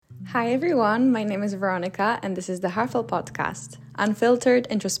Hi everyone, my name is Veronica and this is the Heartfelt Podcast. Unfiltered,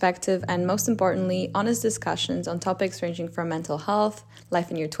 introspective, and most importantly, honest discussions on topics ranging from mental health, life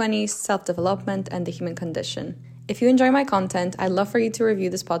in your 20s, self-development, and the human condition. If you enjoy my content, I'd love for you to review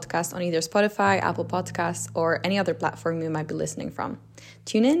this podcast on either Spotify, Apple Podcasts, or any other platform you might be listening from.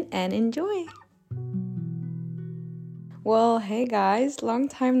 Tune in and enjoy! Well, hey guys, long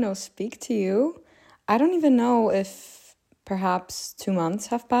time no speak to you. I don't even know if perhaps 2 months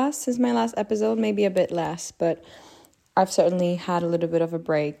have passed since my last episode, maybe a bit less, but I've certainly had a little bit of a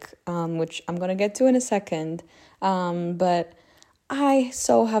break, which I'm going to get to in a second. But I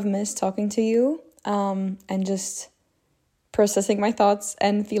so have missed talking to you and just processing my thoughts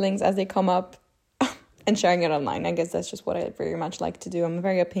and feelings as they come up and sharing it online. I guess that's just what I very much like to do. I'm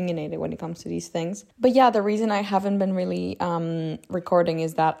very opinionated when it comes to these things. But yeah, the reason I haven't been really recording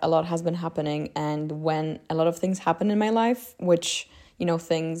is that a lot has been happening. And when a lot of things happen in my life, which,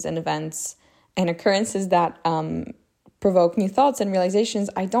 things and events and occurrences that provoke new thoughts and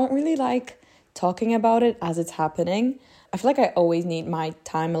realizations, I don't really like talking about it as it's happening. I feel like I always need my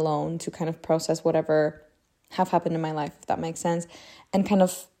time alone to kind of process whatever have happened in my life, if that makes sense, and kind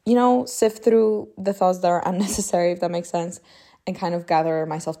of sift through the thoughts that are unnecessary, if that makes sense, and kind of gather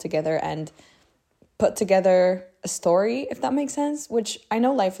myself together and put together a story, if that makes sense, which I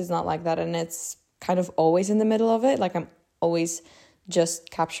know life is not like that, and it's kind of always in the middle of it. Like I'm always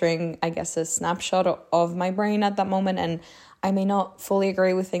just capturing, I guess, a snapshot of my brain at that moment, and I may not fully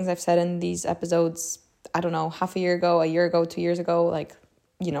agree with things I've said in these episodes, I don't know, half a year ago, 2 years ago,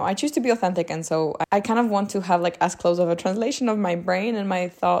 I choose to be authentic, and so I kind of want to have as close of a translation of my brain and my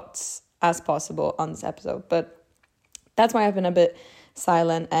thoughts as possible on this episode. But that's why I've been a bit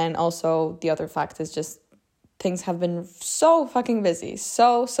silent, and also the other fact is just things have been so fucking busy,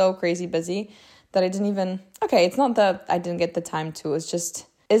 so crazy busy that I didn't even, it's not that I didn't get the time to, it's just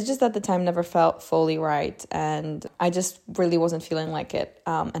that the time never felt fully right, and I just really wasn't feeling like it,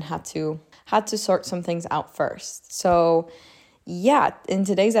 and had to sort some things out first. So yeah, in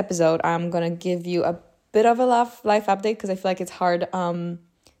today's episode, I'm going to give you a bit of a life update because I feel like it's hard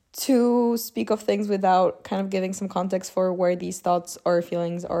to speak of things without kind of giving some context for where these thoughts or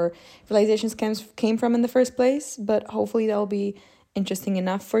feelings or realizations came from in the first place. But hopefully that'll be interesting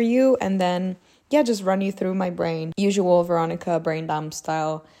enough for you. And then, just run you through my brain. Usual Veronica brain dump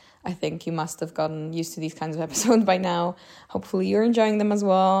style. I think you must have gotten used to these kinds of episodes by now. Hopefully you're enjoying them as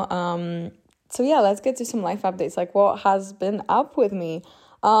well. So let's get to some life updates, like what has been up with me.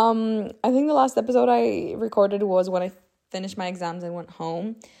 I think the last episode I recorded was when I finished my exams and went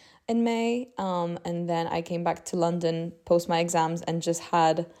home in May. And then I came back to London post my exams and just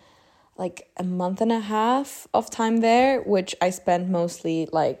had a month and a half of time there, which I spent mostly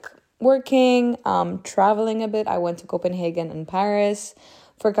working, traveling a bit. I went to Copenhagen and Paris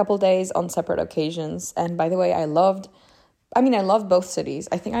for a couple days on separate occasions. And by the way, I love both cities.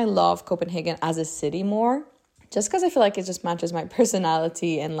 I think I love Copenhagen as a city more, just because I feel like it just matches my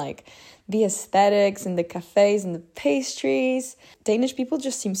personality and the aesthetics and the cafes and the pastries. Danish people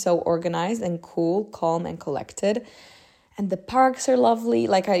just seem so organized and cool, calm and collected. And the parks are lovely.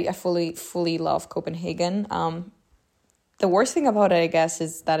 I fully love Copenhagen. The worst thing about it, I guess,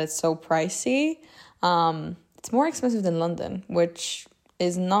 is that it's so pricey. It's more expensive than London, which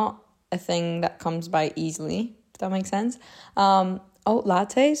is not a thing that comes by easily. That makes sense.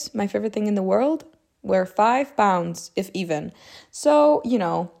 Lattes, my favorite thing in the world, were £5, if even. So,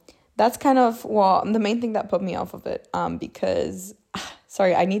 that's kind of the main thing that put me off of it. Because,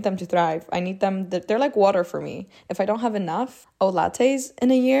 I need them to thrive. I need them, they're like water for me. If I don't have enough lattes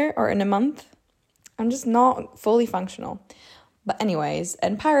in a year or in a month, I'm just not fully functional. But anyways,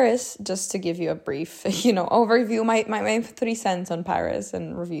 in Paris, just to give you a brief, overview, my 3 cents on Paris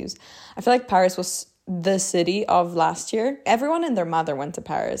and reviews. I feel like Paris was the city of last year. Everyone and their mother went to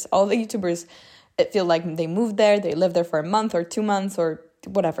Paris. All the YouTubers, it feel like they moved there, they lived there for a month or 2 months or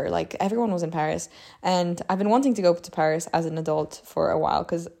whatever. Everyone was in Paris. And I've been wanting to go to Paris as an adult for a while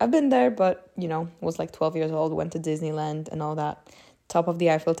because I've been there, but, was 12 years old, went to Disneyland and all that. Top of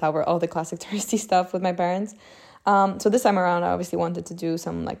the Eiffel Tower, all the classic touristy stuff with my parents. So this time around, I obviously wanted to do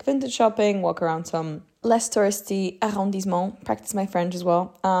some vintage shopping, walk around some less touristy arrondissement, practice my French as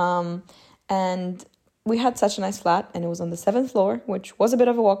well. And we had such a nice flat, and it was on the 7th floor, which was a bit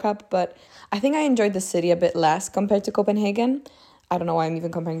of a walk up, but I think I enjoyed the city a bit less compared to Copenhagen. I don't know why I'm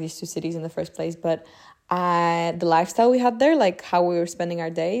even comparing these two cities in the first place, but the lifestyle we had there, how we were spending our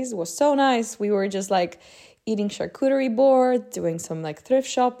days, was so nice. We were just eating charcuterie board, doing some thrift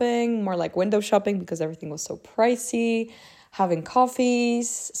shopping, more window shopping because everything was so pricey, having coffees,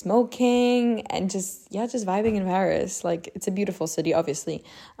 smoking, and just vibing in Paris. Like, it's a beautiful city, obviously.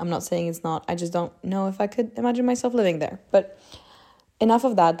 I'm not saying it's not. I just don't know if I could imagine myself living there. But enough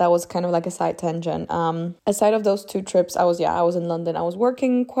of that. That was kind of like a side tangent. Aside of those 2 trips, I was in London. I was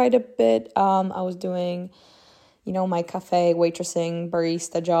working quite a bit. I was doing, my cafe waitressing,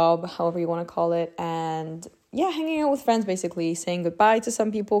 barista job, however you want to call it. And hanging out with friends, basically saying goodbye to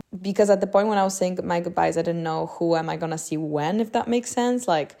some people, because at the point when I was saying my goodbyes, I didn't know who am I gonna see when, if that makes sense.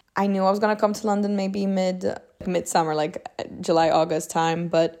 Like, I knew I was gonna come to London maybe midsummer, like July, August time,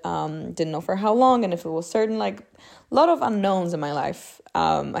 but didn't know for how long and if it was certain. Like, a lot of unknowns in my life.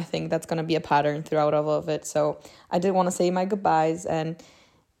 I think that's gonna be a pattern throughout all of it. So I did want to say my goodbyes, and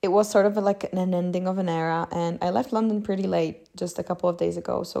it was sort of like an ending of an era. And I left London pretty late, just a couple of days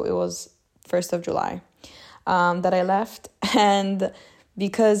ago. So it was 1st of July. That I left. And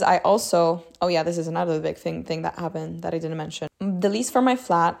because I also, this is another big thing that happened that I didn't mention. The lease for my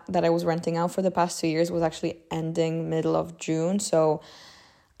flat that I was renting out for the past 2 years was actually ending middle of June. So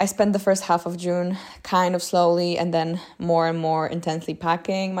I spent the first half of June kind of slowly and then more and more intensely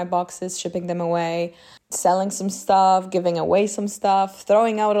packing my boxes, shipping them away, selling some stuff, giving away some stuff,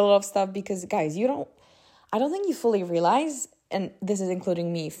 throwing out a lot of stuff, because guys, I don't think you fully realize, and this is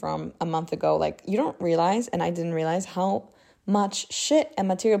including me from a month ago, like, you don't realize, and I didn't realize how much shit and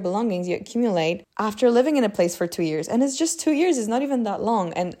material belongings you accumulate after living in a place for 2 years. And it's just 2 years, it's not even that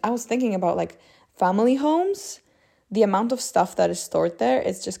long. And I was thinking about like family homes, the amount of stuff that is stored there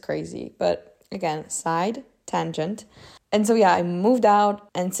is just crazy. But again, side tangent. And so I moved out,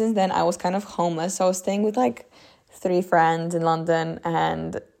 and since then I was kind of homeless. So I was staying with like 3 friends in London,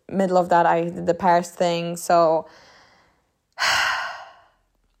 and middle of that I did the Paris thing. So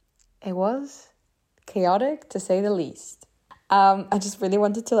it was chaotic, to say the least. I just really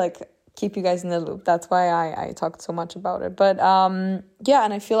wanted to like keep you guys in the loop. That's why I talked so much about it. But and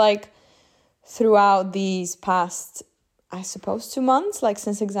I feel like throughout these past, I suppose, 2 months, like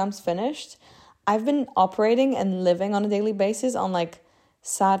since exams finished, I've been operating and living on a daily basis on like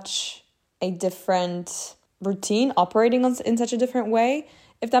such a different routine, operating in such a different way,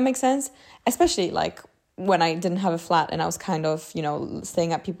 if that makes sense. Especially like when I didn't have a flat and I was kind of,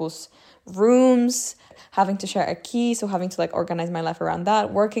 staying at people's rooms, having to share a key, so having to like organize my life around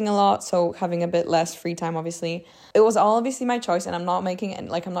that, working a lot, so having a bit less free time, obviously. It was all obviously my choice, and I'm not making it,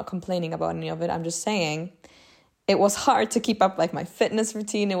 like, I'm not complaining about any of it. I'm just saying it was hard to keep up like my fitness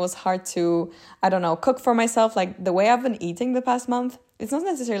routine. It was hard to, cook for myself. Like, the way I've been eating the past month, it's not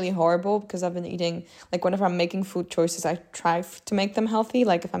necessarily horrible, because I've been eating, like, whenever I'm making food choices, I try to make them healthy.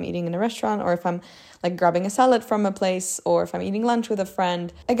 Like, if I'm eating in a restaurant, or if I'm like grabbing a salad from a place, or if I'm eating lunch with a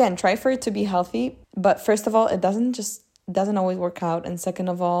friend, again, try for it to be healthy. But first of all, it doesn't always work out. And second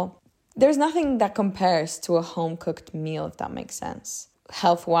of all, there's nothing that compares to a home cooked meal, if that makes sense,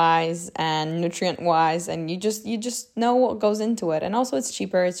 health wise and nutrient wise. And you just know what goes into it. And also it's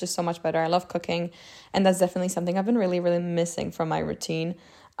cheaper. It's just so much better. I love cooking. And that's definitely something I've been really, really missing from my routine.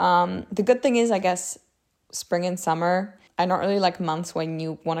 The good thing is, I guess, spring and summer, I don't really like months when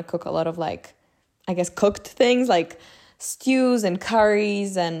you want to cook a lot of like, I guess, cooked things like stews and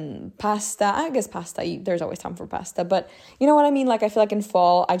curries and pasta. I guess pasta, there's always time for pasta, but you know what I mean? Like, I feel like in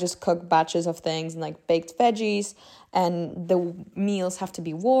fall, I just cook batches of things and like baked veggies, and the meals have to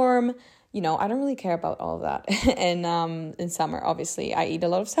be warm. I don't really care about all of that. And in summer, obviously, I eat a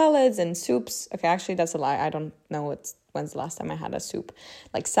lot of salads and soups. Okay, actually, that's a lie. I don't know when's the last time I had a soup.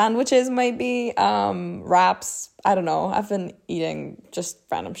 Like sandwiches, maybe, wraps. I don't know. I've been eating just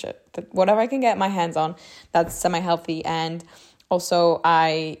random shit. Whatever I can get my hands on, that's semi-healthy. And also,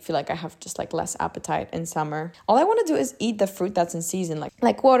 I feel like I have just like less appetite in summer. All I want to do is eat the fruit that's in season,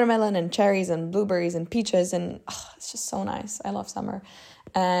 like watermelon and cherries and blueberries and peaches. And it's just so nice. I love summer.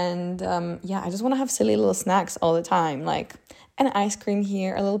 And I just want to have silly little snacks all the time, like an ice cream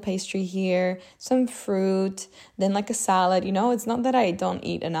here, a little pastry here, some fruit, then like a salad. It's not that I don't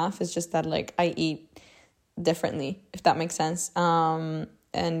eat enough. It's just that like I eat differently, if that makes sense. I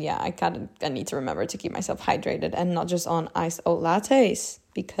need to remember to keep myself hydrated and not just on iced oat lattes,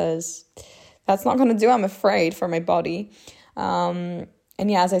 because that's not going to do, I'm afraid, for my body. As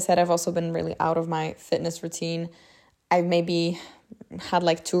I said, I've also been really out of my fitness routine. I've maybe had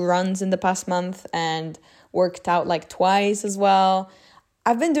like 2 runs in the past month and worked out like twice as well.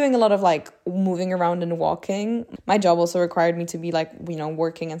 I've been doing a lot of like moving around and walking. My job also required me to be like,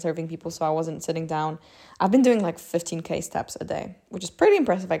 working and serving people, so I wasn't sitting down. I've been doing like 15K steps a day, which is pretty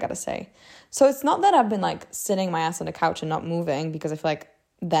impressive, I gotta say. So it's not that I've been like sitting my ass on the couch and not moving, because I feel like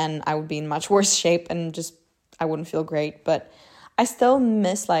then I would be in much worse shape and just I wouldn't feel great. But I still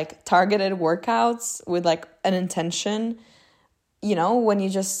miss like targeted workouts with like an intention. when you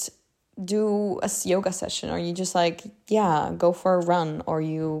just do a yoga session, or you just like, go for a run, or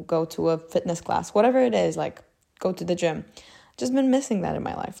you go to a fitness class, whatever it is, like go to the gym. Just been missing that in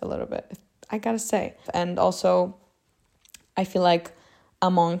my life a little bit, I gotta say. And also, I feel like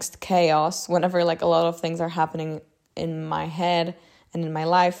amongst chaos, whenever like a lot of things are happening in my head and in my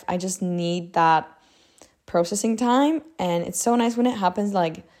life, I just need that processing time. And it's so nice when it happens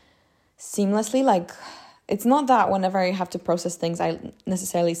like seamlessly. Like, it's not that whenever I have to process things, I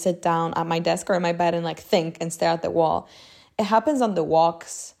necessarily sit down at my desk or in my bed and like think and stare at the wall. It happens on the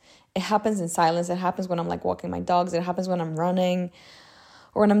walks. It happens in silence. It happens when I'm like walking my dogs. It happens when I'm running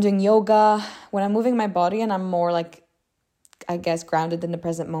or when I'm doing yoga, when I'm moving my body and I'm more like, I guess, grounded in the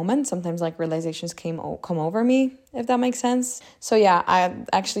present moment. Sometimes like realizations come over me, if that makes sense. So yeah, I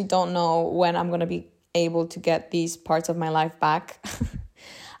actually don't know when I'm going to be able to get these parts of my life back.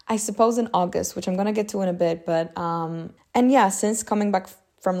 I suppose in August, which I'm going to get to in a bit. But, and yeah, since coming back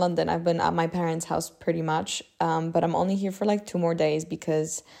from London, I've been at my parents' house pretty much. But I'm only here for like 2 more days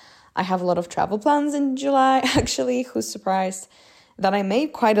because I have a lot of travel plans in July, actually. Who's surprised? That I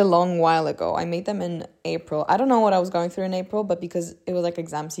made quite a long while ago. I made them in April. I don't know what I was going through in April, but because it was like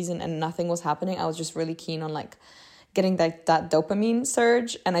exam season and nothing was happening, I was just really keen on like getting that dopamine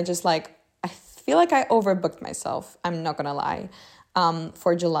surge. And I just like, I feel like I overbooked myself. I'm not going to lie.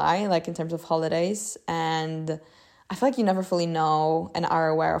 For July, like in terms of holidays, and I feel like you never fully know and are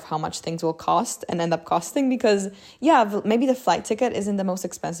aware of how much things will cost and end up costing, because maybe the flight ticket isn't the most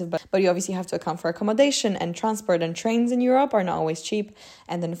expensive, but you obviously have to account for accommodation and transport, and trains in Europe are not always cheap,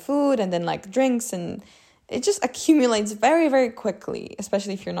 and then food, and then like drinks, and it just accumulates very, very quickly,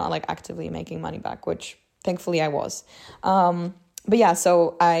 especially if you're not like actively making money back, which thankfully I was. But yeah,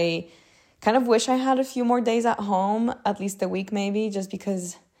 so I kind of wish I had a few more days at home, at least a week maybe, just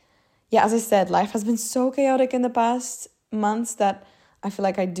because, yeah, as I said, life has been so chaotic in the past months that I feel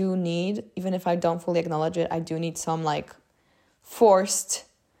like I do need, even if I don't fully acknowledge it, I do need some like forced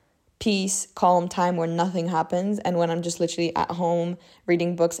peace, calm time where nothing happens, and when I'm just literally at home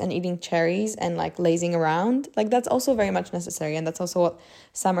reading books and eating cherries and like lazing around. Like, that's also very much necessary, and that's also what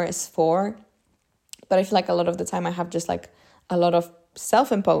summer is for. But I feel like a lot of the time I have just like a lot of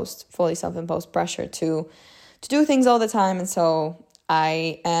fully self-imposed pressure to do things all the time. And so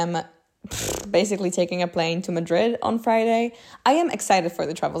I am basically taking a plane to Madrid on Friday. I am excited for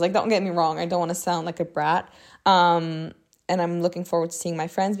the travels. Like, don't get me wrong. I don't want to sound like a brat. And I'm looking forward to seeing my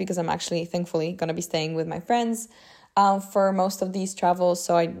friends, because I'm actually thankfully going to be staying with my friends for most of these travels.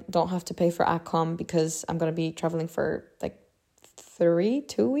 So I don't have to pay for ACOM, because I'm going to be traveling for like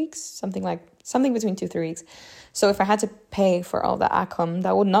 2 weeks, something between 2-3 weeks. So if I had to pay for all the ACOM,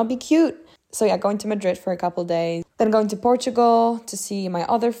 that would not be cute. So yeah, going to Madrid for a couple days, then going to Portugal to see my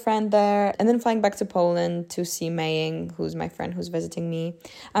other friend there, and then flying back to Poland to see Maying, who's my friend who's visiting me.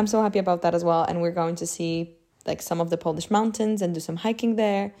 I'm so happy about that as well. And we're going to see like some of the Polish mountains and do some hiking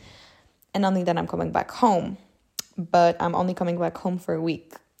there. And only then I'm coming back home. But I'm only coming back home for a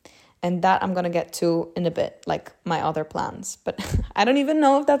week. And that I'm going to get to in a bit, like my other plans. But I don't even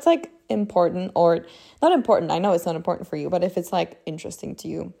know if that's like important or not important. I know it's not important for you, but if it's like interesting to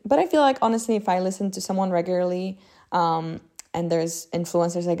you. But I feel like, honestly, if I listen to someone regularly, and there's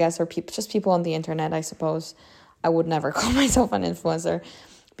influencers, I guess, or just people on the internet, I suppose. I would never call myself an influencer.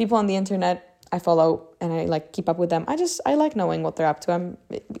 People on the internet I follow and I like keep up with them. I like knowing what they're up to.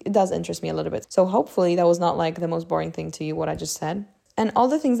 It does interest me a little bit. So hopefully that was not like the most boring thing to you, what I just said. And all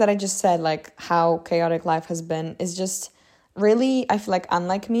the things that I just said, like how chaotic life has been, is just really, I feel like,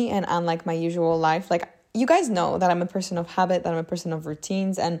 unlike me and unlike my usual life. Like, you guys know that I'm a person of habit, that I'm a person of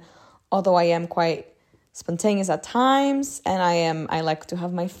routines. And although I am quite spontaneous at times, and I like to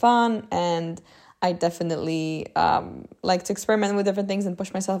have my fun, and I definitely like to experiment with different things and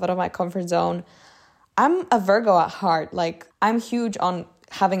push myself out of my comfort zone, I'm a Virgo at heart. Like, I'm huge on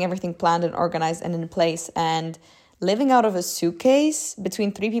having everything planned and organized and in place, and living out of a suitcase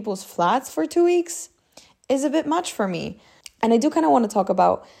between 3 people's flats for 2 weeks is a bit much for me. And I do kind of want to talk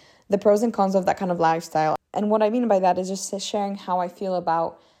about the pros and cons of that kind of lifestyle. And what I mean by that is just sharing how I feel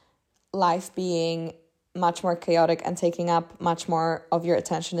about life being much more chaotic and taking up much more of your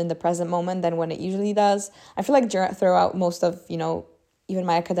attention in the present moment than when it usually does. I feel like throughout most of, even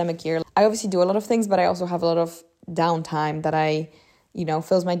my academic year, I obviously do a lot of things, but I also have a lot of downtime that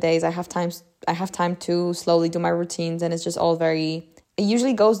fills my days. I have time to slowly do my routines, and it's just all it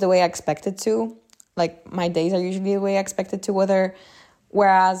usually goes the way I expect it to. Like, my days are usually the way I expect it to,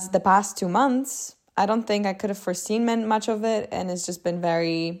 whereas the past 2 months, I don't think I could have foreseen much of it, and it's just been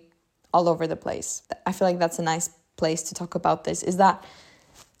very all over the place. I feel like that's a nice place to talk about this, is that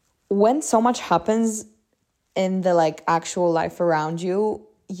when so much happens in the like actual life around you,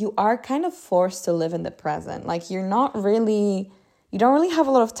 you are kind of forced to live in the present. Like you don't really have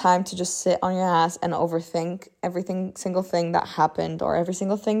a lot of time to just sit on your ass and overthink every single thing that happened or every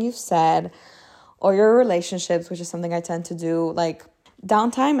single thing you've said or your relationships, which is something I tend to do. Like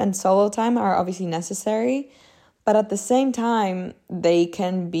downtime and solo time are obviously necessary, but at the same time, they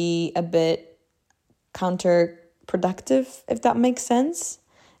can be a bit counterproductive, if that makes sense.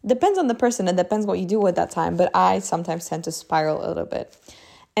 Depends on the person and depends what you do with that time, but I sometimes tend to spiral a little bit.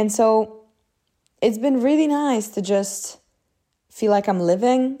 And so it's been really nice to just feel like I'm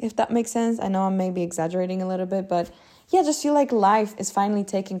living, if that makes sense. I know I'm maybe exaggerating a little bit, but yeah, just feel like life is finally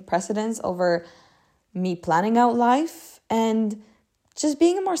taking precedence over me planning out life and just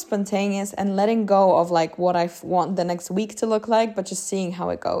being more spontaneous and letting go of like what I want the next week to look like, but just seeing how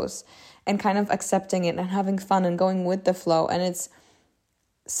it goes and kind of accepting it and having fun and going with the flow. And it's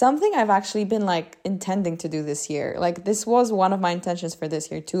something I've actually been like intending to do this year. Like this was one of my intentions for this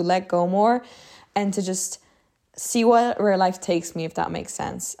year, to let go more and to just see where life takes me, if that makes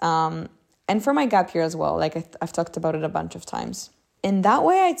sense. And for my gap year as well, like I've talked about it a bunch of times. In that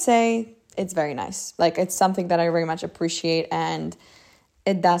way, I'd say it's very nice. Like it's something that I very much appreciate, and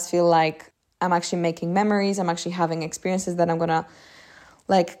it does feel like I'm actually making memories. I'm actually having experiences that I'm gonna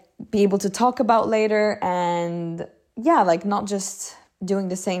like be able to talk about later, and yeah, like not just doing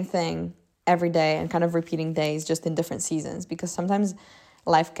the same thing every day and kind of repeating days just in different seasons, because sometimes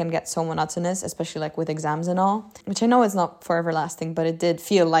life can get so monotonous, especially like with exams and all, which I know is not forever lasting, but it did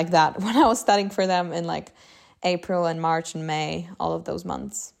feel like that when I was studying for them in like April and March and May, all of those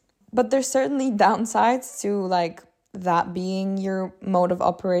months. But there's certainly downsides to like that being your mode of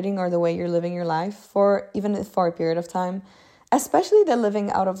operating or the way you're living your life for a period of time, especially the living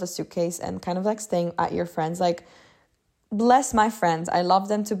out of a suitcase and kind of like staying at your friends. Like, bless my friends, I love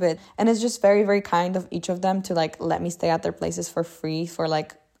them to bits, and it's just very, very kind of each of them to like let me stay at their places for free for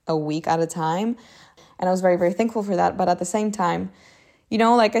like a week at a time, and I was very, very thankful for that. But at the same time, you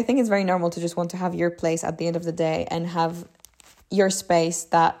know, like I think it's very normal to just want to have your place at the end of the day and have your space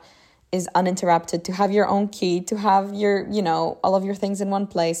that is uninterrupted, to have your own key, to have your, you know, all of your things in one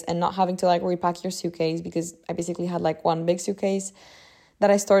place and not having to like repack your suitcase, because I basically had like one big suitcase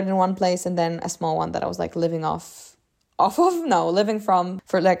that I stored in one place and then a small one that I was like living from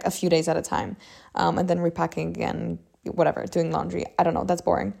for like a few days at a time, and then repacking again, whatever, doing laundry. I don't know, that's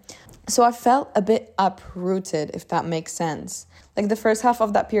boring. So I felt a bit uprooted, if that makes sense. Like the first half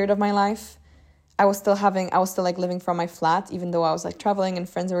of that period of my life, I was still like living from my flat, even though I was like traveling and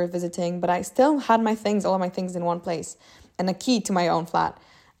friends were visiting, but I still had all of my things in one place and a key to my own flat,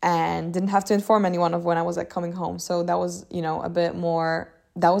 and didn't have to inform anyone of when I was like coming home. So that was, you know, a bit more,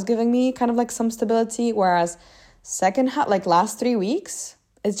 that was giving me kind of like some stability. Whereas second half, like last 3 weeks,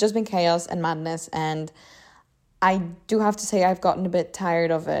 it's just been chaos and madness, and I do have to say I've gotten a bit tired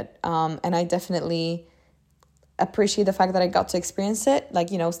of it, and I definitely appreciate the fact that I got to experience it, like,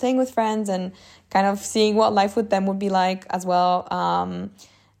 you know, staying with friends and kind of seeing what life with them would be like as well,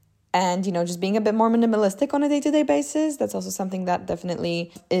 and, you know, just being a bit more minimalistic on a day-to-day basis. That's also something that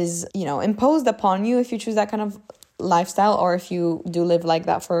definitely is, you know, imposed upon you if you choose that kind of lifestyle, or if you do live like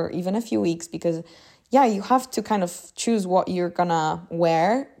that for even a few weeks, because yeah, you have to kind of choose what you're gonna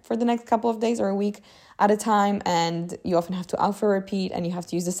wear for the next couple of days or a week at a time, and you often have to outfit repeat, and you have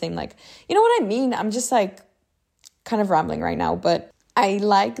to use the same, like, you know what I mean? I'm just like kind of rambling right now, but I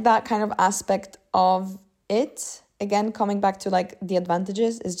like that kind of aspect of it. Again, coming back to like the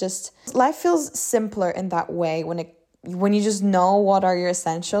advantages, is just life feels simpler in that way when you just know what are your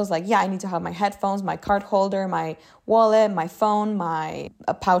essentials. Like, yeah, I need to have my headphones, my card holder, my wallet, my phone,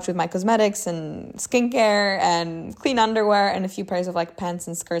 a pouch with my cosmetics and skincare and clean underwear and a few pairs of like pants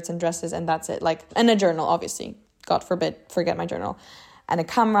and skirts and dresses, and that's it. Like, and a journal, obviously. God forbid, forget my journal. And a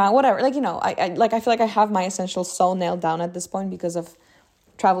camera, whatever. Like, you know, I feel like I have my essentials so nailed down at this point because of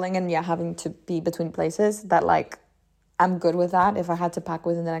traveling and having to be between places, that like I'm good with that. If I had to pack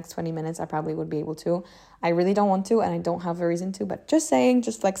within the next 20 minutes, I probably would be able to. I really don't want to, and I don't have a reason to, but just saying,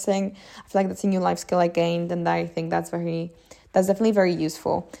 just flexing. I feel like that's a new life skill I gained, and I think that's definitely very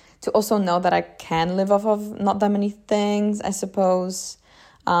useful. To also know that I can live off of not that many things, I suppose.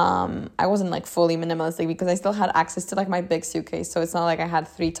 I wasn't like fully minimalistic because I still had access to like my big suitcase, so it's not like I had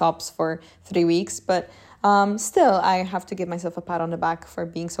 3 tops for 3 weeks, but still I have to give myself a pat on the back for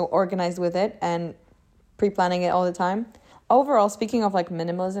being so organized with it and pre-planning it all the time. Overall, speaking of like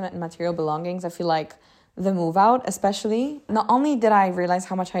minimalism and material belongings, I feel like the move out especially, not only did I realize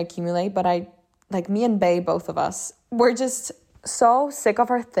how much I accumulate, but me and Bae, both of us, were just so sick of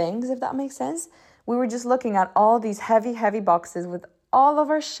our things, if that makes sense. We were just looking at all these heavy boxes with all of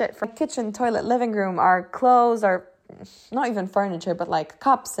our shit from kitchen, toilet, living room, our clothes, our not even furniture, but like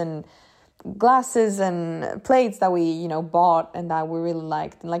cups and glasses and plates that we, bought and that we really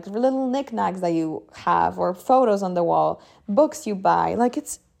liked, and like little knickknacks that you have, or photos on the wall, books you buy. Like,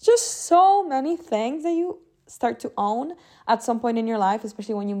 it's just so many things that you start to own at some point in your life,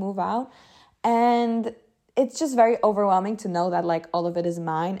 especially when you move out. And it's just very overwhelming to know that like all of it is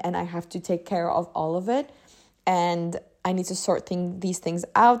mine and I have to take care of all of it. And I need to sort these things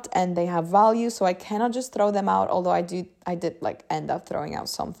out, and they have value, so I cannot just throw them out. Although I did like end up throwing out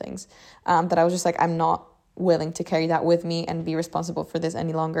some things that I was just like, I'm not willing to carry that with me and be responsible for this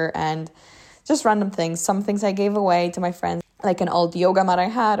any longer. And just random things. Some things I gave away to my friends, like an old yoga mat I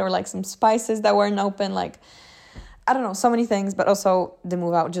had, or like some spices that weren't open. Like, I don't know, so many things. But also the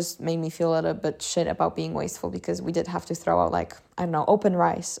move out just made me feel a little bit shit about being wasteful, because we did have to throw out like, I don't know, open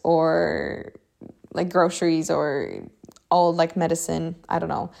rice, or like groceries, or all like medicine, I don't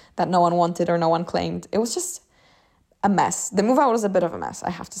know, that no one wanted or no one claimed. It was just a mess. The move out was a bit of a mess, I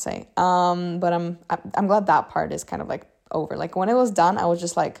have to say. But I'm glad that part is kind of like over. Like, when it was done, I was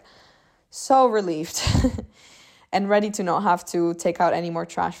just like so relieved and ready to not have to take out any more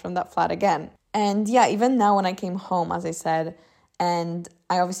trash from that flat again. And yeah, even now when I came home, as I said, and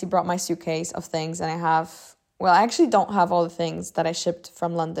I obviously brought my suitcase of things, and I actually don't have all the things that I shipped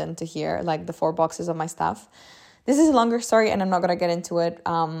from London to here, like the 4 boxes of my stuff. This is a longer story and I'm not going to get into it,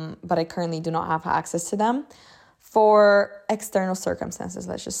 but I currently do not have access to them for external circumstances,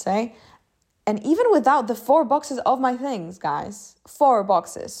 let's just say. And even without the 4 boxes of my things, guys, 4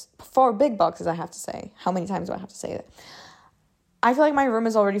 boxes, 4 big boxes, I have to say. How many times do I have to say that? I feel like my room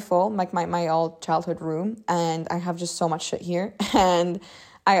is already full, like my old childhood room, and I have just so much shit here. And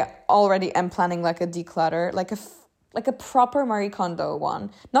I already am planning like a declutter, like a proper Marie Kondo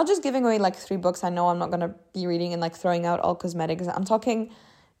one. Not just giving away like 3 books I know I'm not going to be reading, and like throwing out all cosmetics. I'm talking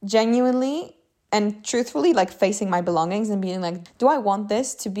genuinely and truthfully, like facing my belongings and being like, do I want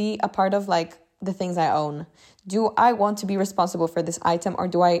this to be a part of like the things I own? Do I want to be responsible for this item, or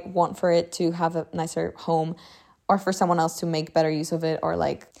do I want for it to have a nicer home, or for someone else to make better use of it? Or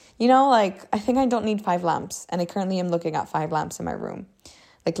like, like I think I don't need 5 lamps, and I currently am looking at 5 lamps in my room,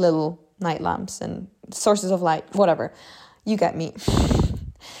 like little night lamps and sources of light, whatever. You get me.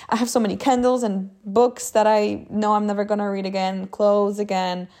 I have so many candles and books that I know I'm never gonna read again, clothes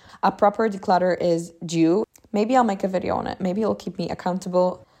again. A proper declutter is due. Maybe I'll make a video on it. Maybe it'll keep me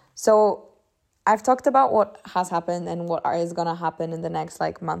accountable. So I've talked about what has happened and what is gonna happen in the next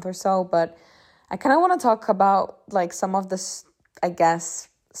like month or so, but I kind of want to talk about like some of the, I guess,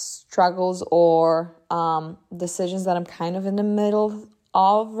 struggles or decisions that I'm kind of in the middle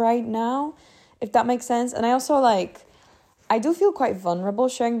of right now, if that makes sense. And I also I do feel quite vulnerable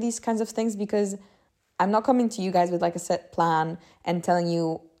sharing these kinds of things, because I'm not coming to you guys with like a set plan and telling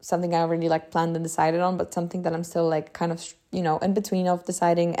you something I already like planned and decided on, but something that I'm still like kind of, in between of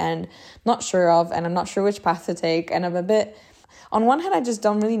deciding and not sure of, and I'm not sure which path to take. And I'm a bit, on one hand, I just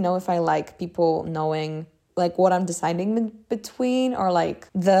don't really know if I like people knowing like what I'm deciding between, or like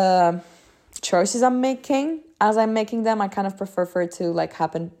the choices I'm making as I'm making them. I kind of prefer for it to like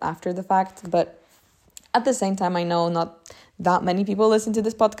happen after the fact, but at the same time, I know not that many people listen to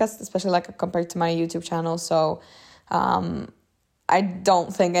this podcast, especially like compared to my YouTube channel. So I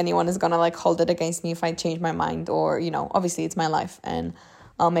don't think anyone is gonna like hold it against me if I change my mind, or obviously it's my life and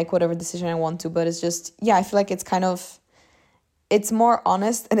I'll make whatever decision I want to. But it's just, I feel like it's more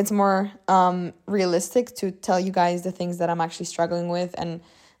honest and it's more realistic to tell you guys the things that I'm actually struggling with and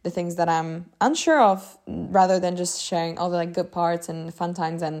the things that I'm unsure of, rather than just sharing all the like good parts and fun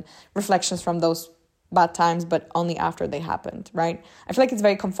times and reflections from those bad times, but only after they happened, right? I feel like it's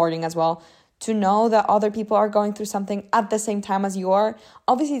very comforting as well to know that other people are going through something at the same time as you are.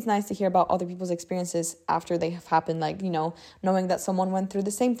 Obviously, it's nice to hear about other people's experiences after they have happened, like, knowing that someone went through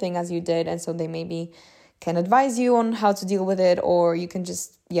the same thing as you did, and so they maybe can advise you on how to deal with it, or you can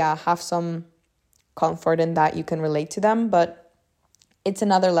just, have some comfort in that you can relate to them. But it's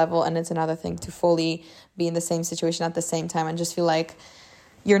another level, and it's another thing to fully be in the same situation at the same time and just feel like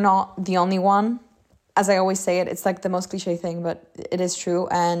you're not the only one. As I always say it, it's like the most cliche thing, but it is true.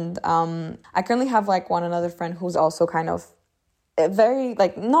 And I currently have like one another friend who's also kind of very,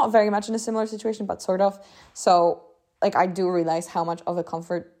 like, not very much in a similar situation, but sort of. So like, I do realize how much of a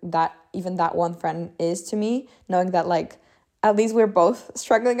comfort that even that one friend is to me, knowing that like, at least we're both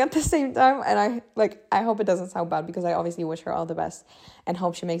struggling at the same time. And I hope it doesn't sound bad, because I obviously wish her all the best and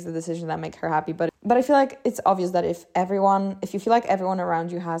hope she makes the decision that make her happy. But I feel like it's obvious that if you feel like everyone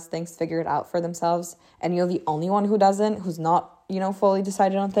around you has things figured out for themselves, and you're the only one who doesn't, who's not, fully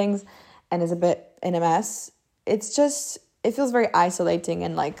decided on things and is a bit in a mess, it's just, it feels very isolating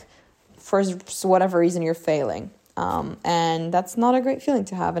and like for whatever reason you're failing. And that's not a great feeling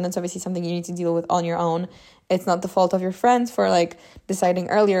to have. And it's obviously something you need to deal with on your own. It's not the fault of your friends for like deciding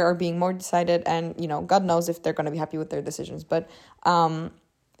earlier or being more decided. And, you know, God knows if they're going to be happy with their decisions. But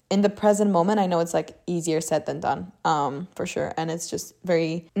in the present moment, I know it's like easier said than done, for sure. And it's just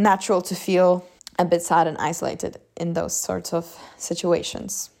very natural to feel a bit sad and isolated in those sorts of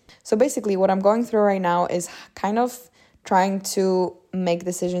situations. So basically what I'm going through right now is kind of trying to make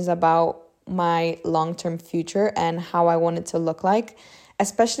decisions about my long-term future and how I want it to look like,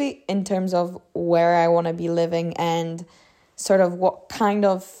 especially in terms of where I want to be living and sort of what kind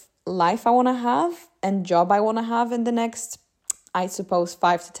of life I want to have and job I want to have in the next, I suppose,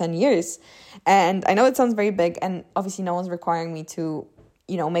 5 to 10 years. And I know it sounds very big, and obviously no one's requiring me to,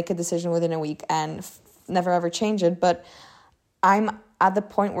 you know, make a decision within a week and never ever change it. But I'm at the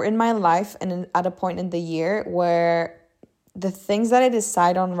point where in my life and at a point in the year where the things that I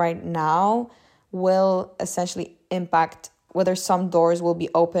decide on right now will essentially impact whether some doors will be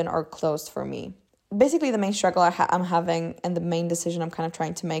open or closed for me. Basically, the main struggle I'm having and the main decision I'm kind of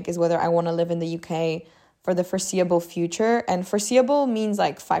trying to make is whether I want to live in the UK for the foreseeable future. And foreseeable means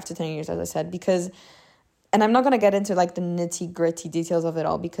like 5 to 10 years, as I said, because, and I'm not going to get into like the nitty gritty details of it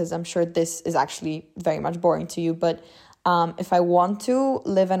all because I'm sure this is actually very much boring to you. But if I want to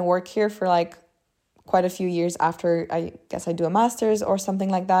live and work here for like quite a few years after I guess I do a master's or something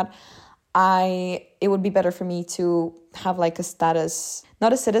like that, it would be better for me to have like a status,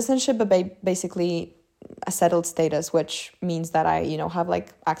 not a citizenship, but basically a settled status, which means that I, you know, have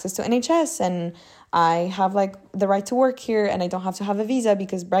like access to NHS and I have like the right to work here and I don't have to have a visa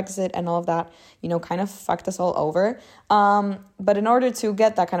because Brexit and all of that, you know, kind of fucked us all over. But in order to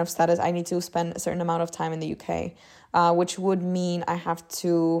get that kind of status, I need to spend a certain amount of time in the UK, which would mean I have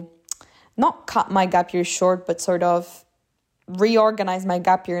to not cut my gap year short, but sort of reorganize my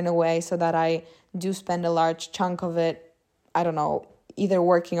gap year in a way so that I do spend a large chunk of it, I don't know, either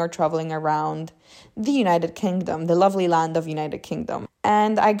working or traveling around the United Kingdom, the lovely land of United Kingdom.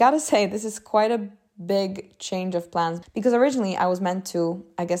 And I gotta say, this is quite a big change of plans because originally I was meant to,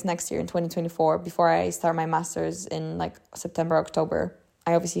 I guess next year in 2024, before I start my master's in like September, October.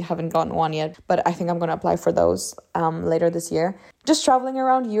 I obviously haven't gotten one yet, but I think I'm going to apply for those later this year. Just traveling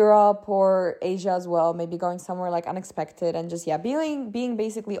around Europe or Asia as well, maybe going somewhere like unexpected and just, being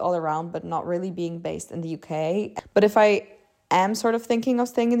basically all around, but not really being based in the UK. But if I am sort of thinking of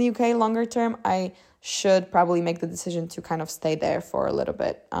staying in the UK longer term, I should probably make the decision to kind of stay there for a little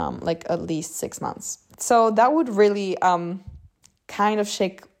bit, like at least 6 months. So that would really kind of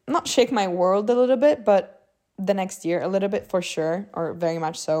not shake my world a little bit, but the next year a little bit for sure, or very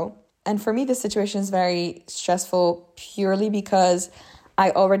much so. And for me, this situation is very stressful purely because I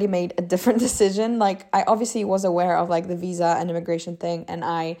already made a different decision. Like I obviously was aware of like the visa and immigration thing.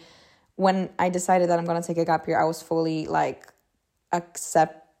 And when I decided that I'm going to take a gap year, I was fully like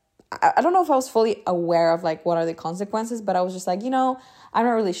I don't know if I was fully aware of like what are the consequences, but I was just like, I'm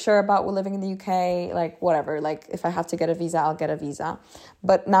not really sure about living in the UK, like whatever, like if I have to get a visa, I'll get a visa.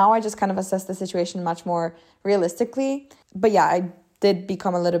 But now I just kind of assess the situation much more realistically. But yeah, I did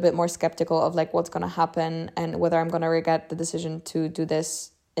become a little bit more skeptical of like what's going to happen and whether I'm going to regret the decision to do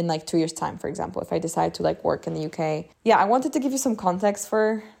this in like 2 years time, for example, if I decide to like work in the UK. Yeah, I wanted to give you some context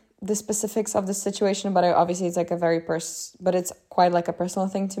for the specifics of the situation, but obviously it's like but it's quite like a personal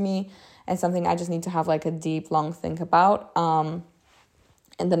thing to me and something I just need to have like a deep, long think about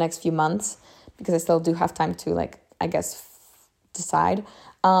in the next few months because I still do have time to like, I guess, decide.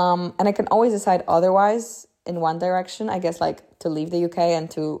 And I can always decide otherwise in one direction, I guess, like to leave the UK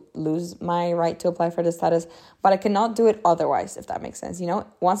and to lose my right to apply for the status, but I cannot do it otherwise, if that makes sense.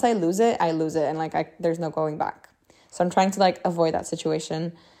 Once I lose it, and like there's no going back. So I'm trying to like avoid that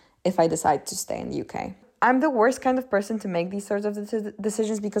situation if I decide to stay in the UK. I'm the worst kind of person to make these sorts of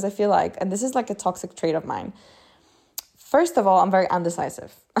decisions because I feel like, and this is like a toxic trait of mine. First of all, I'm very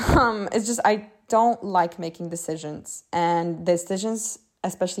undecisive. It's just, I don't like making decisions, and decisions,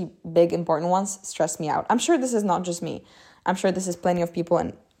 especially big, important ones, stress me out. I'm sure this is not just me. I'm sure this is plenty of people,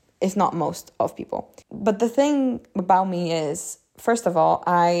 and if not most of people. But the thing about me is, first of all,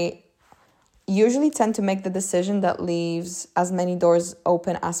 I usually tend to make the decision that leaves as many doors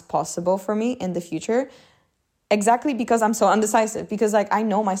open as possible for me in the future, exactly because I'm so undecisive, because like I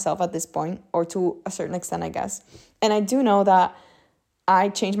know myself at this point, or to a certain extent, I guess. And I do know that I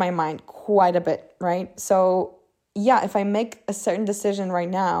change my mind quite a bit, right? So yeah, if I make a certain decision right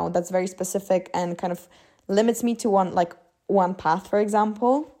now that's very specific and kind of limits me to one path, for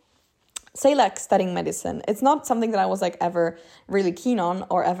example, say like studying medicine, it's not something that I was like ever really keen on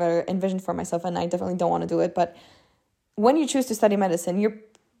or ever envisioned for myself, and I definitely don't want to do it. But when you choose to study medicine, you're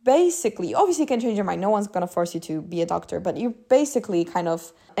basically, obviously you can change your mind. No one's going to force you to be a doctor, but you're basically kind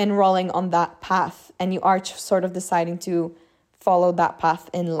of enrolling on that path, and you are sort of deciding to follow that path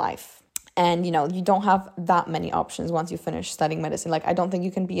in life. And, you know, you don't have that many options once you finish studying medicine. Like, I don't think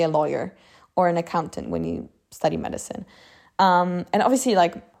you can be a lawyer or an accountant when you study medicine. And obviously,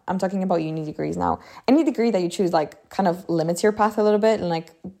 like, I'm talking about uni degrees now. Any degree that you choose, like, kind of limits your path a little bit. And,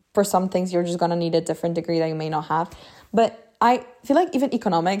 like, for some things, you're just going to need a different degree that you may not have. But I feel like even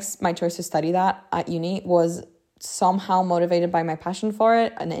economics, my choice to study that at uni was somehow motivated by my passion for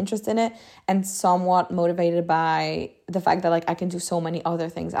it and interest in it, and somewhat motivated by the fact that, like, I can do so many other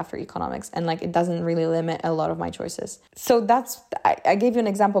things after economics, and, like, it doesn't really limit a lot of my choices. So that's, I gave you an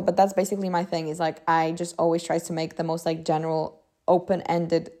example, but that's basically my thing, is like, I just always try to make the most, like, general,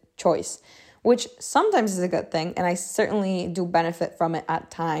 open-ended choice, which sometimes is a good thing, and I certainly do benefit from it at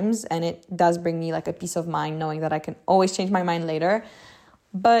times, and it does bring me, like, a peace of mind knowing that I can always change my mind later.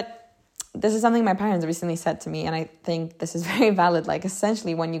 But this is something my parents recently said to me, and I think this is very valid. Like,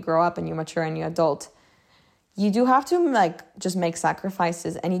 essentially, when you grow up and you mature and you adult, you do have to, like, just make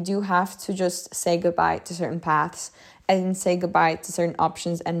sacrifices, and you do have to just say goodbye to certain paths and say goodbye to certain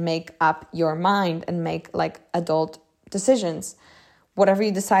options and make up your mind and make, like, adult decisions. Whatever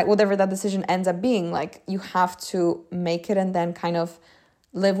you decide, whatever that decision ends up being, like, you have to make it and then kind of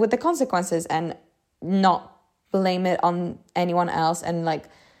live with the consequences and not blame it on anyone else and, like,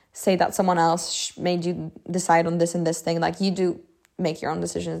 say that someone else made you decide on this and this thing. Like, you do make your own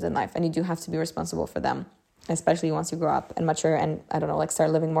decisions in life, and you do have to be responsible for them, especially once you grow up and mature and, I don't know, like,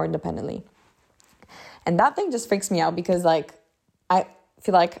 start living more independently. And that thing just freaks me out because, like, I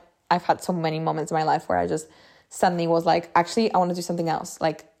feel like I've had so many moments in my life where I just suddenly was like, actually, I want to do something else,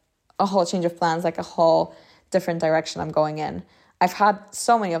 like a whole change of plans, like a whole different direction I'm going in. I've had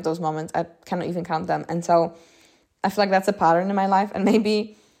so many of those moments, I cannot even count them. And so I feel like that's a pattern in my life, and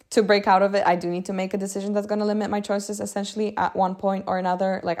maybe to break out of it, I do need to make a decision that's going to limit my choices, essentially, at one point or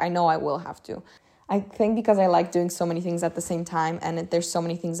another. Like, I know I will have to. I think because I like doing so many things at the same time, and there's so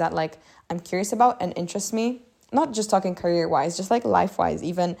many things that, like, I'm curious about and interest me, not just talking career-wise, just, like, life-wise,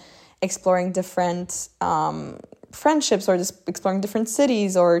 even exploring different friendships, or just exploring different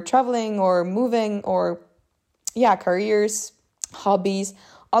cities, or traveling, or moving, or, yeah, careers, hobbies,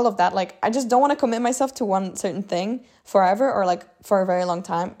 all of that. Like, I just don't want to commit myself to one certain thing forever, or, like, for a very long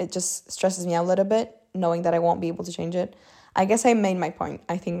time. It just stresses me out a little bit, knowing that I won't be able to change it. I guess I made my point.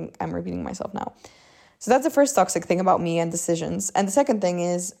 I think I'm repeating myself now. So that's the first toxic thing about me and decisions. And the second thing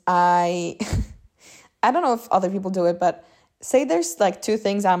is I don't know if other people do it, but say there's, like, two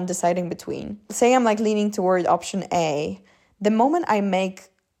things I'm deciding between. Say I'm, like, leaning toward option A. The moment I make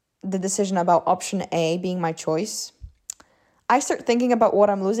the decision about option A being my choice, I start thinking about what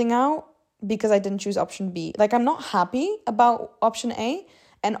I'm losing out because I didn't choose option B. Like, I'm not happy about option A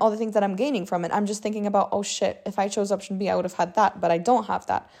and all the things that I'm gaining from it. I'm just thinking about, oh shit, if I chose option B, I would have had that, but I don't have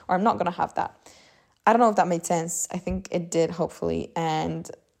that, or I'm not going to have that. I don't know if that made sense. I think it did, hopefully. And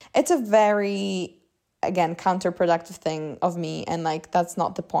it's a very, again, counterproductive thing of me. And, like, that's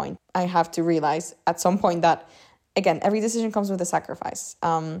not the point. I have to realize at some point that, again, every decision comes with a sacrifice.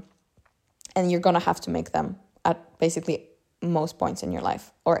 And you're going to have to make them at basically most points in your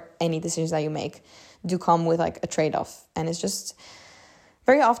life, or any decisions that you make do come with, like, a trade-off. And it's just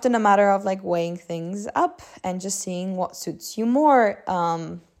very often a matter of, like, weighing things up and just seeing what suits you more,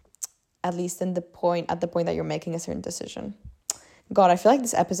 at least at the point that you're making a certain decision. God, I feel like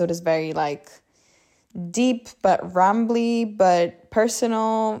this episode is very, like, deep but rambly but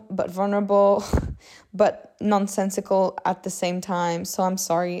personal but vulnerable but nonsensical at the same time. So I'm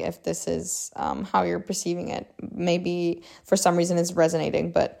sorry if this is how you're perceiving it. Maybe for some reason it's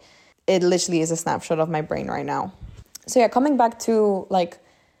resonating, but it literally is a snapshot of my brain right now. So yeah, coming back to, like,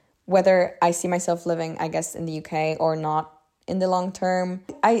 whether I see myself living, I guess, in the UK or not in the long term,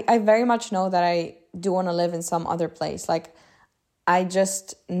 I very much know that I do want to live in some other place. Like, I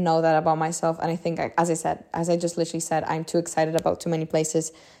just know that about myself. And I think, as I just literally said, I'm too excited about too many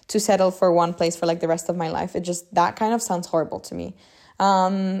places to settle for one place for, like, the rest of my life. It just, that kind of sounds horrible to me.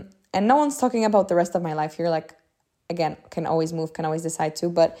 And no one's talking about the rest of my life here. Like, again, can always move, can always decide to.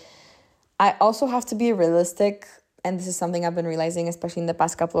 But I also have to be realistic. And this is something I've been realizing, especially in the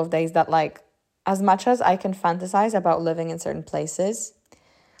past couple of days, that, like, as much as I can fantasize about living in certain places,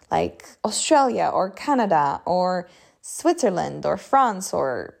 like Australia or Canada or Switzerland or France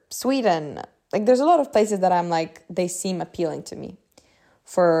or Sweden, like, there's a lot of places that I'm like, they seem appealing to me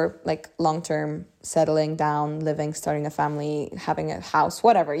for, like, long-term settling down, living, starting a family, having a house,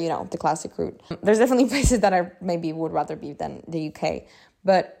 whatever, you know, the classic route. There's definitely places that I maybe would rather be than the UK.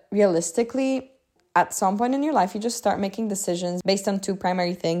 But realistically, at some point in your life, you just start making decisions based on two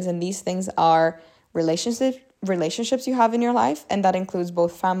primary things. And these things are relationships you have in your life. And that includes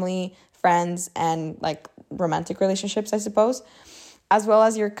both family, friends, and like romantic relationships, I suppose, as well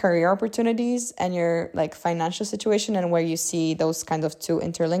as your career opportunities and your like financial situation, and where you see those kind of two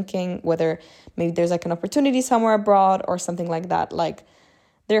interlinking, whether maybe there's like an opportunity somewhere abroad or something like that. Like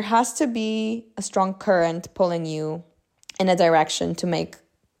there has to be a strong current pulling you in a direction to make,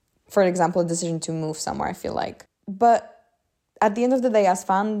 for example, a decision to move somewhere, I feel like. But at the end of the day, as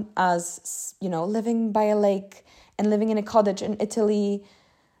fun as, you know, living by a lake and living in a cottage in Italy,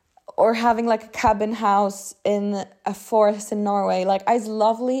 or having like a cabin house in a forest in Norway, like as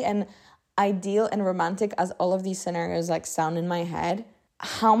lovely and ideal and romantic as all of these scenarios like sound in my head,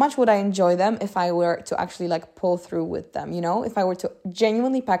 how much would I enjoy them if I were to actually like pull through with them, you know? If I were to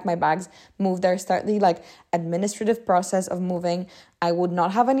genuinely pack my bags, move there, start the like administrative process of moving, I would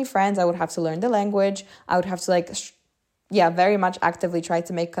not have any friends. I would have to learn the language. I would have to like, very much actively try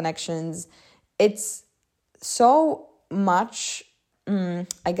to make connections. It's so much,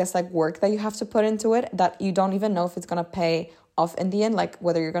 I guess, like work that you have to put into it that you don't even know if it's going to pay off in the end. Like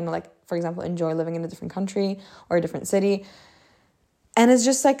whether you're going to like, for example, enjoy living in a different country or a different city. And it's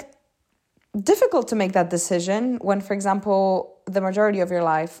just like difficult to make that decision when, for example, the majority of your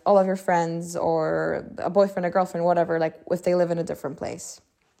life, all of your friends or a boyfriend, a girlfriend, whatever, like if they live in a different place,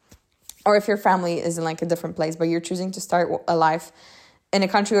 or if your family is in like a different place, but you're choosing to start a life in a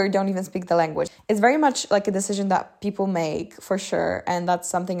country where you don't even speak the language. It's very much like a decision that people make, for sure. And that's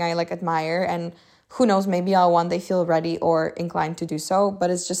something I like admire. And who knows, maybe I'll one day feel ready or inclined to do so. But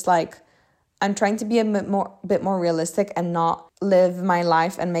it's just like, I'm trying to be a bit more realistic and not live my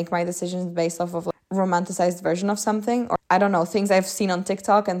life and make my decisions based off of like romanticized version of something, or I don't know, things I've seen on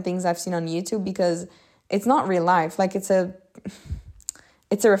TikTok and things I've seen on YouTube, because it's not real life. Like it's a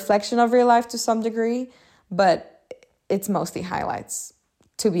reflection of real life to some degree, but it's mostly highlights,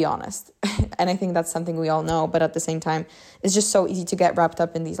 to be honest. And I think that's something we all know, but at the same time, it's just so easy to get wrapped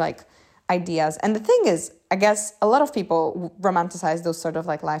up in these like ideas. And the thing is, I guess a lot of people romanticize those sort of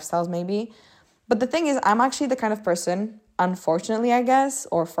like lifestyles maybe. But the thing is, I'm actually the kind of person, unfortunately, I guess,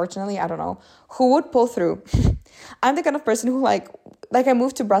 or fortunately, I don't know, who would pull through. I'm the kind of person who like I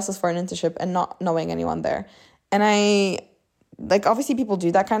moved to Brussels for an internship and not knowing anyone there. And I, like, obviously people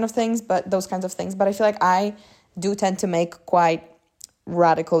do that kind of things, but those kinds of things. But I feel like I do tend to make quite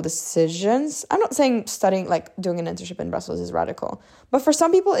radical decisions. I'm not saying studying, like doing an internship in Brussels is radical, but for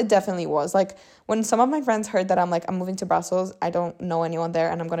some people it definitely was. Like when some of my friends heard that I'm moving to Brussels, I don't know anyone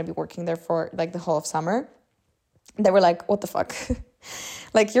there and I'm going to be working there for like the whole of summer, they were like, what the fuck?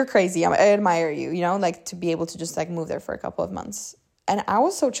 Like, you're crazy. I admire you, you know, like to be able to just like move there for a couple of months. And I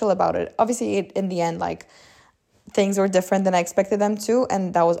was so chill about it. Obviously in the end, like things were different than I expected them to,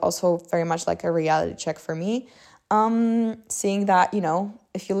 and that was also very much like a reality check for me. Seeing that, you know,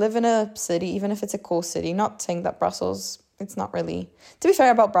 if you live in a city, even if it's a cool city, not saying that Brussels, it's not really, to be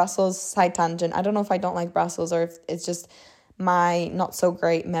fair about Brussels, side tangent, I don't know if I don't like Brussels or if it's just my not so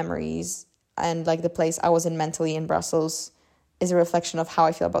great memories and like the place I was in mentally in Brussels is a reflection of how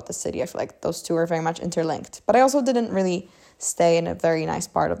I feel about the city. I feel like those two are very much interlinked, but I also didn't really stay in a very nice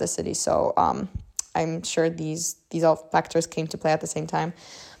part of the city. So, I'm sure these all factors came to play at the same time.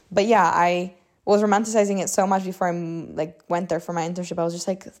 But yeah, I was romanticizing it so much before I like went there for my internship. I was just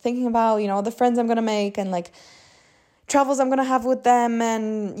like thinking about, you know, the friends I'm gonna make and like travels I'm gonna have with them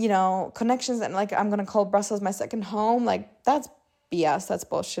and, you know, connections, and like I'm gonna call Brussels my second home. Like that's BS, that's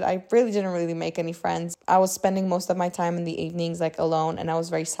bullshit. I really didn't really make any friends. I was spending most of my time in the evenings like alone, and I was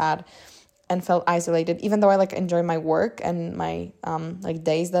very sad and felt isolated, even though I like enjoy my work and my like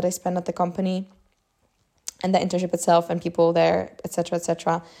days that I spend at the company and the internship itself and people there, etc.,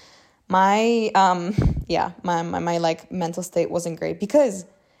 etc. My my like mental state wasn't great because,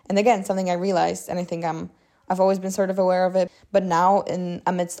 and again, something I realized, and I think I've always been sort of aware of it, but now in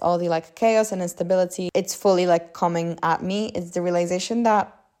amidst all the like chaos and instability, it's fully like coming at me. It's the realization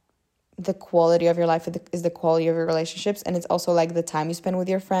that the quality of your life is the quality of your relationships, and it's also like the time you spend with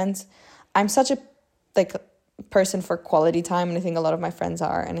your friends. I'm such a like person for quality time, and I think a lot of my friends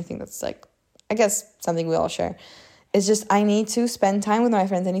are, and I think that's like, I guess, something we all share. It's just I need to spend time with my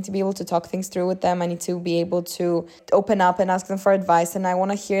friends. I need to be able to talk things through with them. I need to be able to open up and ask them for advice, and I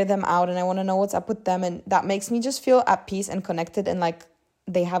want to hear them out, and I want to know what's up with them, and that makes me just feel at peace and connected, and like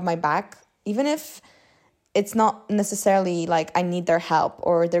they have my back, even if it's not necessarily like I need their help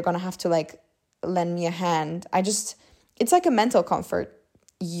or they're gonna have to like lend me a hand. It's like a mental comfort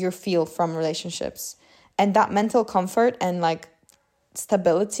you feel from relationships, and that mental comfort and like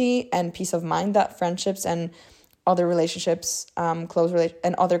stability and peace of mind that friendships and other relationships, close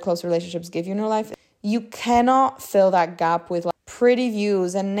relationships give you in your life you cannot fill that gap with like pretty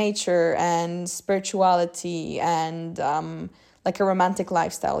views and nature and spirituality and like a romantic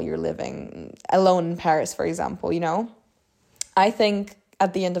lifestyle you're living alone in Paris, for example, you know? I think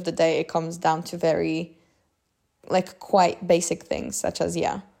at the end of the day, it comes down to very like quite basic things such as,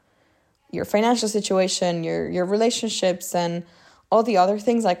 your financial situation, your relationships, and all the other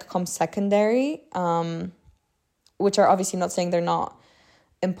things like come secondary, which are obviously not saying they're not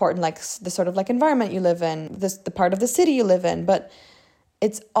important, like the sort of like environment you live in, the part of the city you live in, but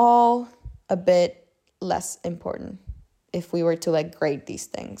it's all a bit less important if we were to like grade these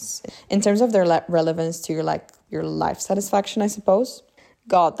things in terms of their relevance to your life satisfaction, I suppose.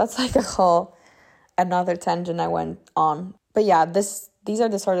 God, that's like a whole another tangent I went on. But yeah, these are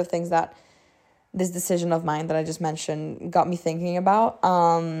the sort of things that this decision of mine that I just mentioned got me thinking about.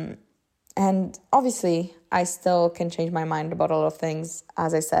 And obviously, I still can change my mind about a lot of things.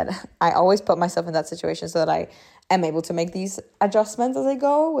 As I said, I always put myself in that situation so that I am able to make these adjustments as I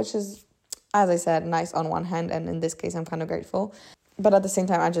go, which is, as I said, nice on one hand. And in this case, I'm kind of grateful. But at the same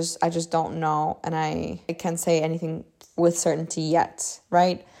time, I just don't know. And I can't say anything with certainty yet,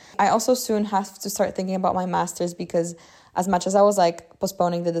 right? I also soon have to start thinking about my master's, because as much as I was like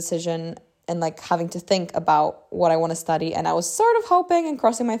postponing the decision and like having to think about what I want to study, and I was sort of hoping and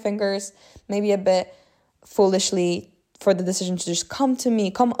crossing my fingers, maybe a bit foolishly, for the decision to just come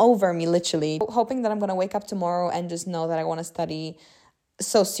over me, literally. Hoping that I'm going to wake up tomorrow and just know that I want to study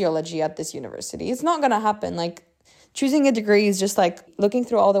sociology at this university. It's not going to happen. Like, choosing a degree is just like looking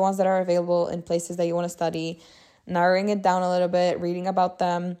through all the ones that are available in places that you want to study, narrowing it down a little bit, reading about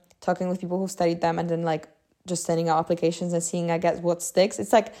them, talking with people who studied them, and then like just sending out applications and seeing, I guess, what sticks.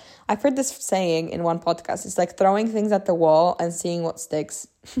 It's like, I've heard this saying in one podcast, it's like throwing things at the wall and seeing what sticks.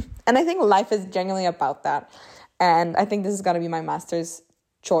 And I think life is genuinely about that. And I think this is going to be my master's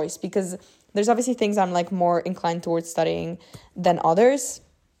choice, because there's obviously things I'm like more inclined towards studying than others.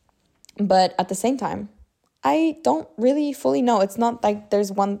 But at the same time, I don't really fully know. It's not like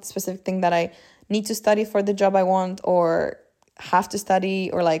there's one specific thing that I need to study for the job I want, or have to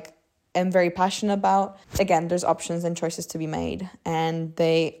study, or like am very passionate about. Again, there's options and choices to be made, and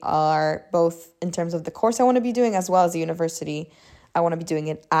they are both in terms of the course I want to be doing as well as the university I want to be doing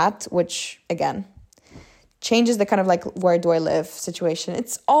it at, which again changes the kind of like where do I live situation.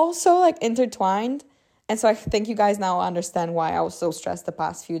 It's also like intertwined. And so I think you guys now understand why I was so stressed the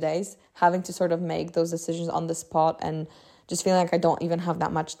past few days, having to sort of make those decisions on the spot and just feeling like I don't even have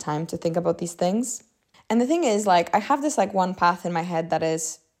that much time to think about these things. And the thing is, like, I have this like one path in my head that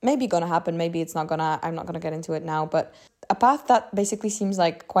is maybe gonna happen, maybe it's not gonna, I'm not gonna get into it now, but a path that basically seems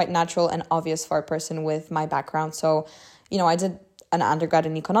like quite natural and obvious for a person with my background. So, you know, I did an undergrad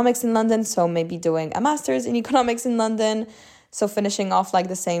in economics in London, so maybe doing a master's in economics in London, so finishing off like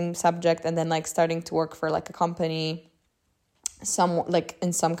the same subject and then like starting to work for like a company, some like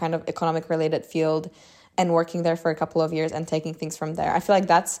in some kind of economic related field, and working there for a couple of years and taking things from there. I feel like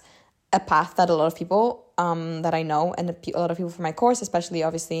that's a path that a lot of people that I know, and a lot of people from my course especially,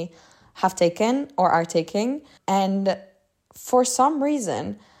 obviously, have taken or are taking. And for some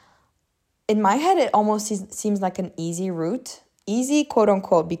reason, in my head, it almost seems like an easy route. Easy, quote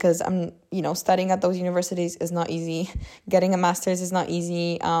unquote, because I'm, you know, studying at those universities is not easy. Getting a master's is not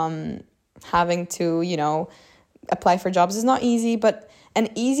easy. Having to, you know, apply for jobs is not easy,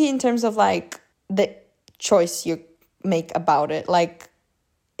 and easy in terms of like the choice you make about it. Like,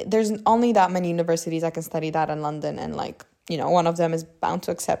 there's only that many universities I can study that in London, and like, you know, one of them is bound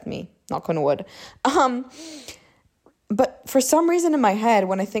to accept me, knock on wood. But for some reason in my head,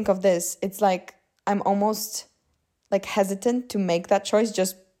 when I think of this, it's like I'm almost like hesitant to make that choice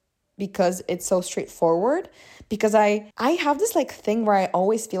just because it's so straightforward. Because I have this like thing where I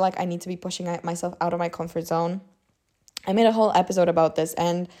always feel like I need to be pushing myself out of my comfort zone. I made a whole episode about this,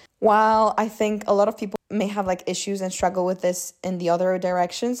 and while I think a lot of people may have like issues and struggle with this in the other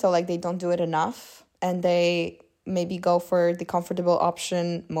direction, so like they don't do it enough and they maybe go for the comfortable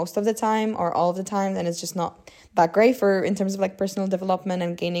option most of the time or all of the time, and it's just not that great for in terms of like personal development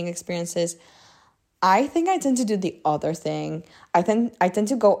and gaining experiences. I think I tend to do the other thing. I tend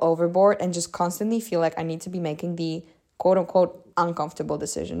to go overboard and just constantly feel like I need to be making the quote unquote uncomfortable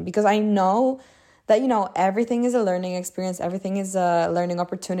decision, because I know that, you know, everything is a learning experience, everything is a learning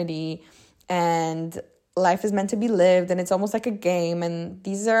opportunity, and life is meant to be lived, and it's almost like a game, and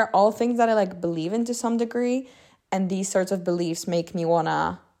these are all things that I like believe in to some degree, and these sorts of beliefs make me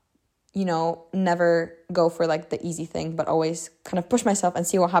wanna, you know, never go for like the easy thing, but always kind of push myself and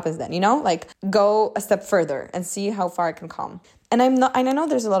see what happens then, you know, like go a step further and see how far I can come. And I know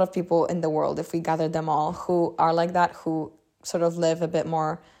there's a lot of people in the world, if we gather them all, who are like that, who sort of live a bit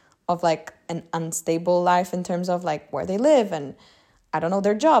more of like an unstable life in terms of like where they live and I don't know,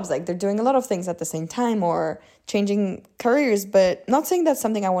 their jobs, like they're doing a lot of things at the same time or changing careers. But not saying that's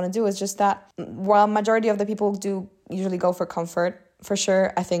something I want to do. It's just that while majority of the people do usually go for comfort, for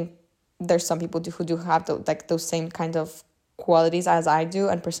sure, I think there's some people who do have those same kind of qualities as I do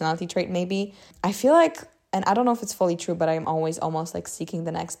and personality trait maybe. I feel like, and I don't know if it's fully true, but I'm always almost like seeking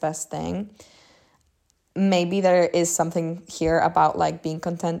the next best thing. Maybe there is something here about like being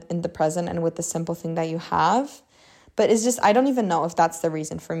content in the present and with the simple thing that you have. But it's just, I don't even know if that's the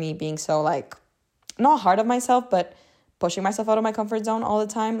reason for me being so like, not hard on myself, but pushing myself out of my comfort zone all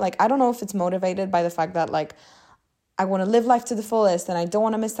the time. Like, I don't know if it's motivated by the fact that like, I want to live life to the fullest and I don't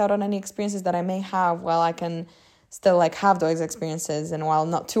want to miss out on any experiences that I may have while I can still like have those experiences and while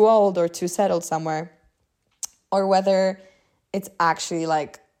not too old or too settled somewhere. Or whether it's actually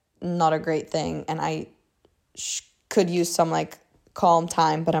like not a great thing and I could use some like calm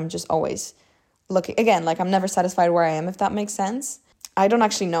time, but I'm just always looking again, like I'm never satisfied where I am, if that makes sense. I don't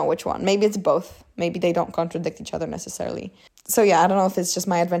actually know which one. Maybe it's both. Maybe they don't contradict each other necessarily. So yeah, I don't know if it's just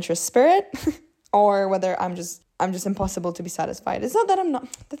my adventurous spirit or whether I'm just impossible to be satisfied. It's not that I'm not.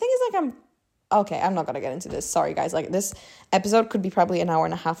 The thing is like I'm not gonna get into this. Sorry guys. Like this episode could be probably an hour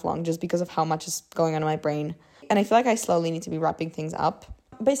and a half long just because of how much is going on in my brain. And I feel like I slowly need to be wrapping things up.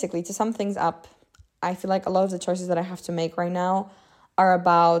 Basically, to sum things up, I feel like a lot of the choices that I have to make right now are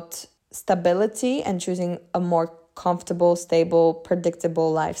about stability and choosing a more comfortable, stable,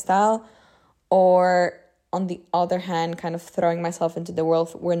 predictable lifestyle, or on the other hand, kind of throwing myself into the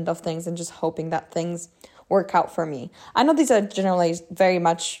whirlwind of things and just hoping that things work out for me. I know these are very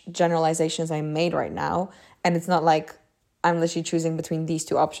much generalizations I made right now, and it's not like I'm literally choosing between these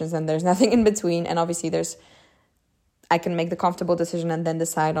two options and there's nothing in between. And obviously I can make the comfortable decision and then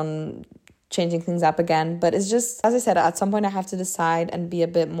decide on changing things up again. But it's just, as I said, at some point I have to decide and be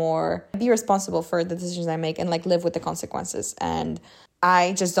responsible for the decisions I make and like live with the consequences. And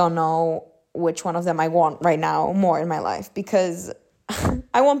I just don't know which one of them I want right now more in my life, because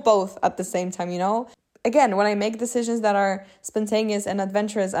I want both at the same time, you know? Again, when I make decisions that are spontaneous and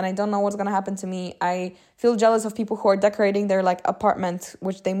adventurous and I don't know what's going to happen to me, I feel jealous of people who are decorating their like apartment,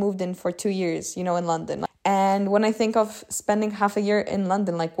 which they moved in for 2 years, you know, in London. And when I think of spending half a year in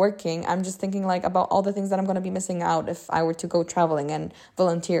London, like working, I'm just thinking like about all the things that I'm going to be missing out if I were to go traveling and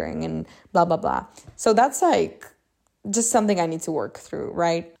volunteering and blah, blah, blah. So that's like just something I need to work through,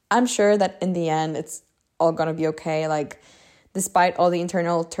 right? I'm sure that in the end, it's all going to be okay. Like, despite all the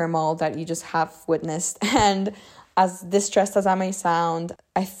internal turmoil that you just have witnessed. And as distressed as I may sound,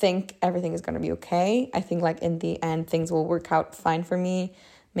 I think everything is going to be okay. I think like in the end, things will work out fine for me.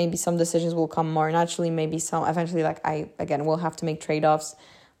 Maybe some decisions will come more naturally. Maybe some eventually, like I, again, will have to make trade-offs.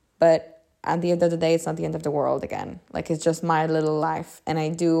 But at the end of the day, it's not the end of the world again. Like, it's just my little life. And I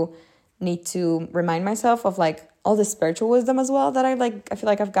do need to remind myself of like all the spiritual wisdom as well that I feel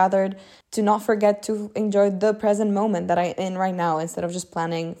like I've gathered, to not forget to enjoy the present moment that I'm in right now instead of just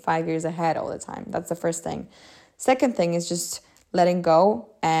planning 5 years ahead all the time. That's the first thing. Second thing is just letting go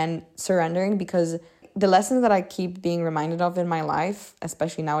and surrendering, because the lessons that I keep being reminded of in my life,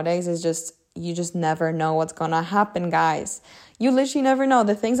 especially nowadays, is just, you just never know what's gonna happen, guys. You literally never know.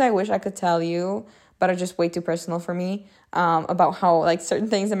 The things I wish I could tell you, but are just way too personal for me, about how like certain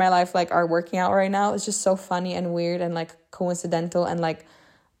things in my life like are working out right now. It's just so funny and weird and like coincidental and like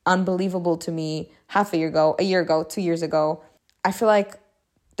unbelievable to me. A year ago, 2 years ago, I feel like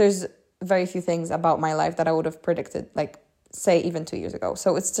there's very few things about my life that I would have predicted, like say even 2 years ago.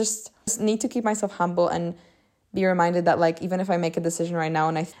 So it's just need to keep myself humble and be reminded that like even if I make a decision right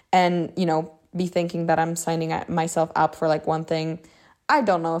now and you know, be thinking that I'm signing myself up for like one thing, I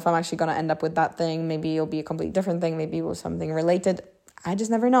don't know if I'm actually going to end up with that thing. Maybe it'll be a completely different thing. Maybe it was something related. I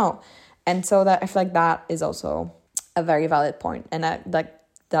just never know. And so that I feel like that is also a very valid point. And that like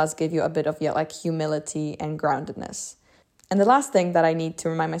does give you a bit of like humility and groundedness. And the last thing that I need to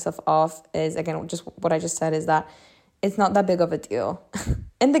remind myself of is, again, just what I just said, is that it's not that big of a deal.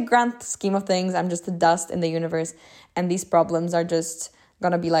 In the grand scheme of things, I'm just a dust in the universe. And these problems are just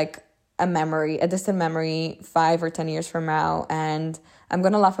going to be like a distant memory 5 or 10 years from now, and I'm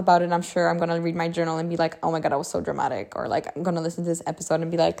gonna laugh about it. I'm sure I'm gonna read my journal and be like, oh my god, I was so dramatic, or like I'm gonna listen to this episode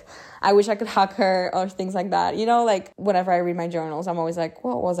and be like, I wish I could hug her, or things like that, you know. Like whenever I read my journals, I'm always like,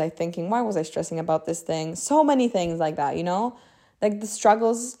 what was I thinking? Why was I stressing about this thing? So many things like that, you know, like the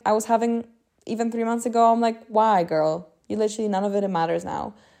struggles I was having even 3 months ago. I'm like, why, girl? You literally, none of it matters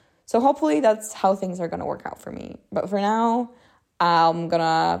now. So hopefully that's how things are gonna work out for me. But for now, I'm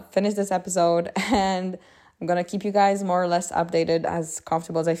gonna finish this episode and I'm gonna keep you guys more or less updated, as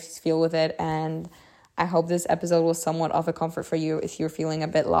comfortable as I feel with it. And I hope this episode was somewhat of a comfort for you if you're feeling a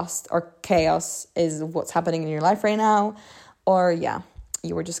bit lost or chaos is what's happening in your life right now. Or yeah,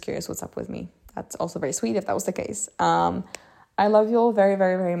 you were just curious what's up with me. That's also very sweet if that was the case. I love you all very,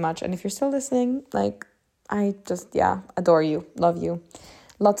 very, very much. And if you're still listening, like, I just, adore you. Love you.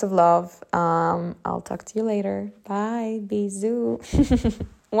 Lots of love. I'll talk to you later. Bye. Bisous.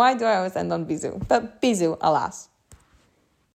 Why do I always end on bisous? But bisous, alas.